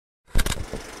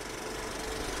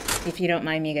If you don't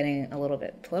mind me getting a little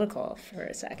bit political for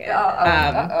a second.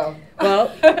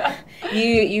 Well,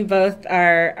 you both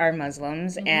are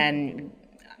Muslims, and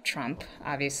Trump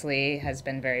obviously has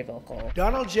been very vocal.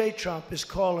 Donald J. Trump is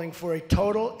calling for a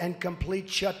total and complete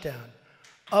shutdown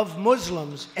of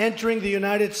Muslims entering the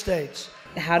United States.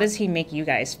 How does he make you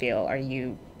guys feel? Are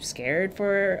you scared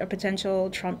for a potential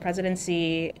Trump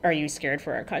presidency? Are you scared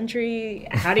for our country?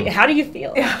 How do you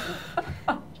feel?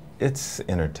 It's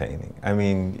entertaining. I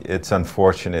mean, it's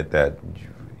unfortunate that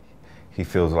he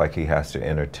feels like he has to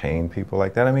entertain people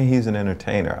like that. I mean, he's an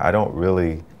entertainer. I don't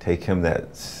really take him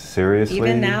that seriously.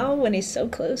 Even now, when he's so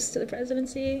close to the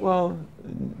presidency? Well,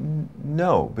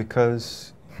 no,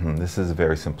 because this is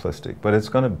very simplistic, but it's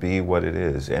going to be what it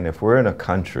is. And if we're in a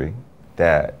country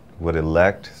that would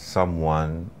elect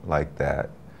someone like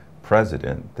that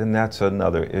president, then that's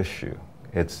another issue.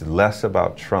 It's less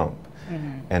about Trump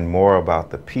and more about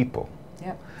the people.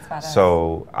 Yep, it's about us.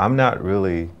 So I'm not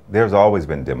really, there's always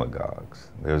been demagogues.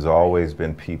 There's always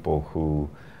been people who,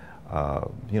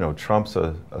 Trump's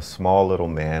a small little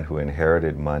man who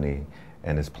inherited money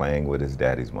and is playing with his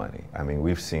daddy's money. I mean,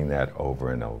 we've seen that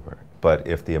over and over. But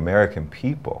if the American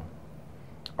people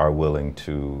are willing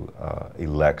to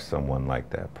elect someone like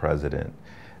that president,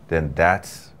 then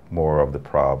that's more of the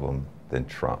problem than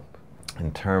Trump.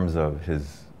 In terms of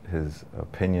his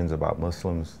opinions about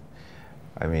Muslims,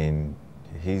 I mean,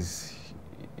 he's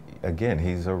a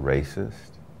racist,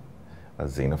 a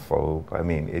xenophobe. I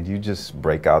mean, you just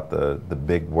break out the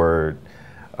big word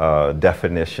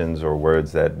definitions or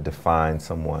words that define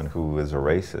someone who is a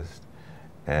racist,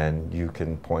 and you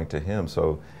can point to him.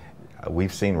 So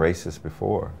we've seen racists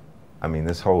before. I mean,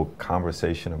 this whole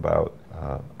conversation about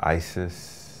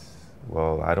ISIS,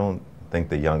 well, I don't think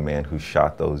the young man who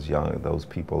shot those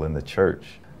people in the church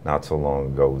not so long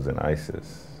ago was in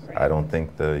ISIS. I don't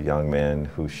think the young man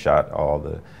who shot all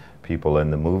the people in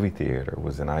the movie theater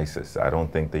was in ISIS. I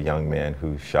don't think the young man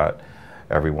who shot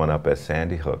everyone up at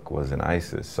Sandy Hook was in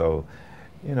ISIS. So,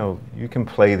 you can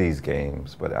play these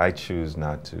games, but I choose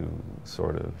not to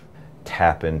sort of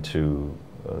tap into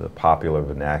the popular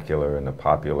vernacular and the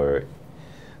popular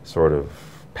sort of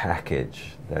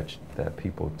package that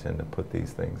people tend to put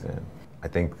these things in. I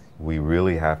think we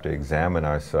really have to examine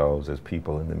ourselves as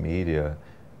people in the media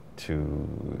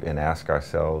and ask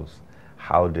ourselves,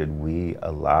 how did we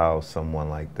allow someone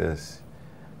like this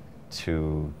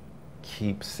to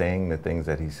keep saying the things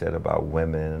that he said about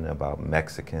women, about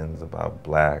Mexicans, about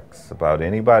blacks, about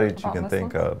anybody that you can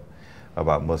think of,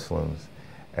 about Muslims,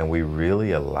 and we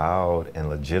really allowed and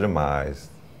legitimized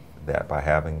that by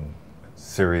having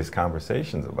serious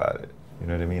conversations about it. You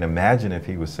know what I mean? Imagine if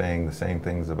he was saying the same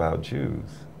things about Jews.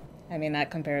 I mean, that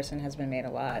comparison has been made a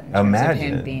lot in terms of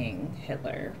him being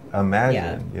Hitler.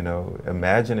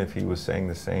 Imagine if he was saying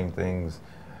the same things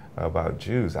about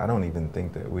Jews. I don't even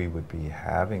think that we would be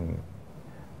having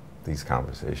these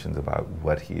conversations about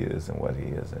what he is and what he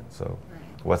isn't. So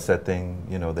what's that thing,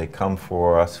 they come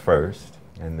for us first,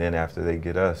 and then after they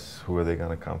get us, who are they going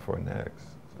to come for next?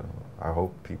 So I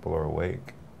hope people are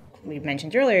awake. We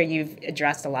mentioned earlier, you've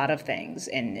addressed a lot of things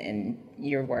in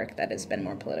your work that has been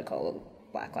more political.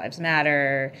 Black Lives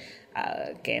Matter,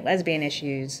 gay and lesbian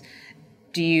issues.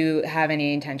 Do you have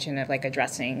any intention of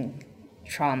addressing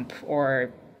Trump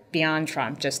or beyond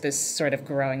Trump, just this sort of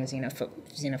growing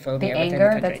xenophobia the within anger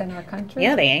the country? That's in our country?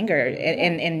 Yeah, the anger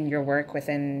in your work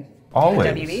within always.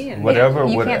 WB.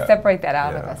 And you can't separate that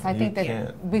out of us. I think that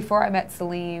can't. Before I met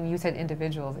Salim, you said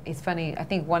individuals. It's funny, I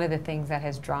think one of the things that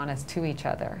has drawn us to each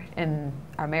other in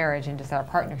our marriage and just our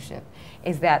partnership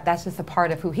is that that's just a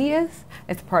part of who he is,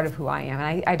 it's a part of who I am.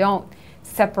 And I don't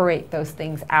separate those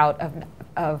things out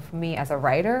of me as a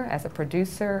writer, as a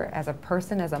producer, as a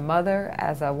person, as a mother,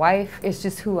 as a wife. It's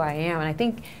just who I am. And I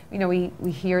think,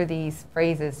 we hear these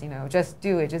phrases, just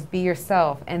do it, just be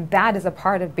yourself. And that is a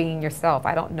part of being yourself.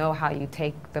 I don't know how you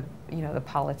take the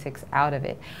politics out of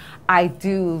it. I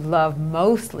do love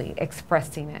mostly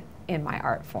expressing it in my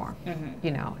art form,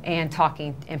 and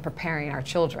talking and preparing our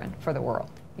children for the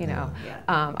world,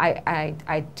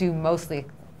 I do mostly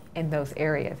in those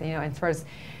areas, as far as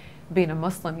being a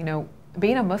Muslim,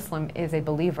 being a Muslim is a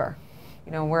believer.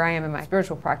 Where I am in my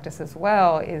spiritual practice as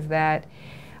well is that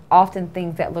often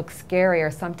things that look scary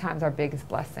are sometimes our biggest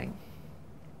blessing.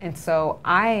 And so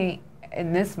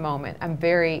in this moment, I'm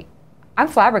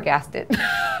flabbergasted.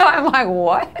 I'm like,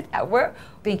 what? We're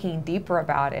thinking deeper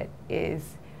about it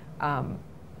is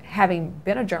having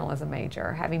been a journalism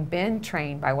major, having been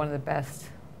trained by one of the best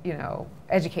you know,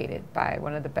 educated by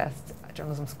one of the best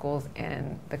journalism schools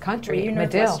in the country. Were you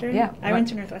Medill. Northwestern? Yeah. I went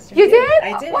to Northwestern. You too. did?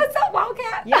 I did. What's up,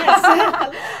 Wildcat?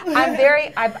 Yes.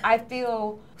 I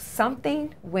feel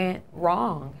something went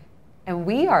wrong, and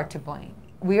we are to blame.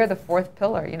 We are the fourth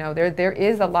pillar. You know, there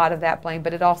is a lot of that blame,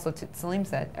 but it also, Salim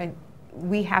said, and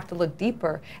we have to look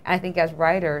deeper. And I think as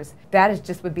writers, that is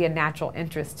just would be a natural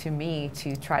interest to me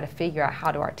to try to figure out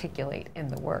how to articulate in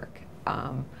the work.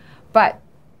 But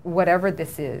whatever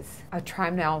this is, I try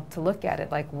now to look at it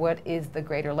like, what is the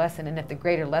greater lesson? And if the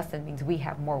greater lesson means we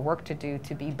have more work to do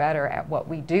to be better at what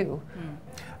we do.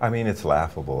 I mean, it's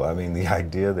laughable. I mean, the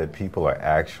idea that people are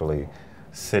actually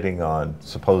sitting on,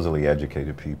 supposedly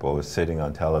educated people, are sitting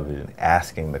on television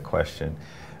asking the question,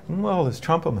 well, is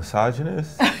Trump a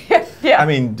misogynist? Yeah. I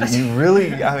mean, do you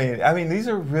really, I mean, these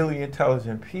are really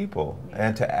intelligent people.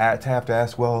 And to have to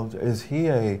ask, well, is he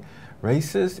a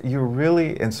racist? You're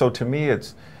really, and so to me,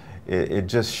 it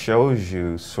just shows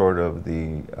you sort of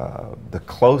the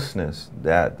closeness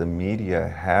that the media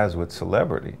has with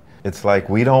celebrity. It's like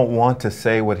we don't want to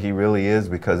say what he really is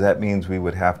because that means we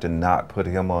would have to not put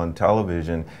him on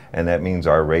television, and that means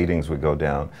our ratings would go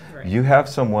down. Right. You have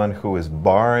someone who is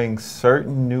barring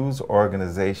certain news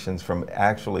organizations from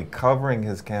actually covering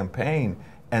his campaign,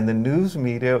 and the news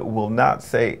media will not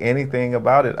say anything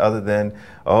about it other than,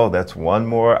 oh, that's one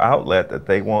more outlet that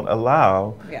they won't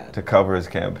allow to cover his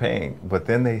campaign. But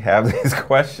then they have these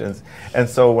questions. And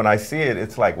so when I see it,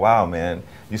 it's like, wow, man,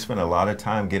 you spent a lot of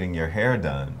time getting your hair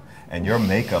done, and your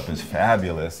makeup is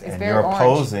fabulous, it's and you're orange.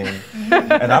 Posing.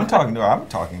 And I'm talking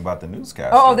about the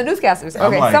newscasters. Oh, the newscasters.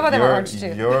 Okay, like, some of them are orange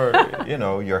too. You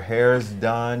know, your hair is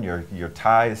done, your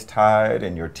tie is tied,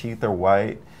 and your teeth are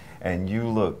white, and you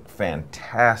look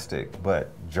fantastic. But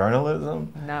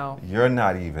journalism? No. You're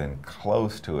not even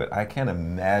close to it. I can't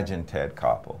imagine Ted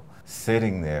Koppel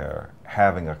sitting there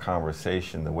having a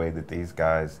conversation the way that these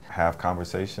guys have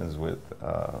conversations with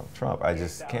Trump. I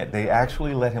just can't. They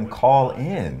actually let him call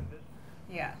in.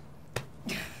 Yeah.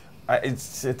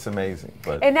 It's amazing,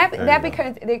 but and that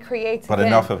becomes it creates. But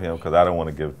enough of him, because I don't want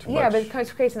to give too much. Yeah, but it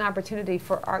creates an opportunity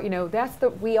for art. You know,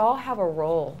 we all have a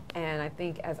role, and I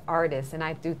think as artists, and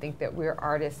I do think that we're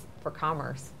artists for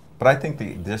commerce. But I think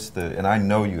and I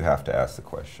know you have to ask the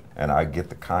question, and I get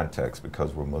the context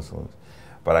because we're Muslims.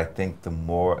 But I think the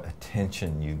more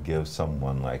attention you give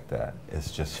someone like that,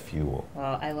 it's just fuel.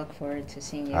 Well, I look forward to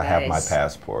seeing you I guys. have my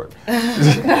passport.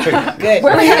 Good.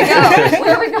 Where are we going to go?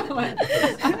 Where are we going?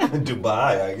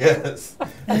 Dubai, I guess.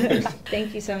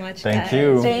 Thank you so much. Thank guys.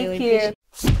 you. Thank Really you.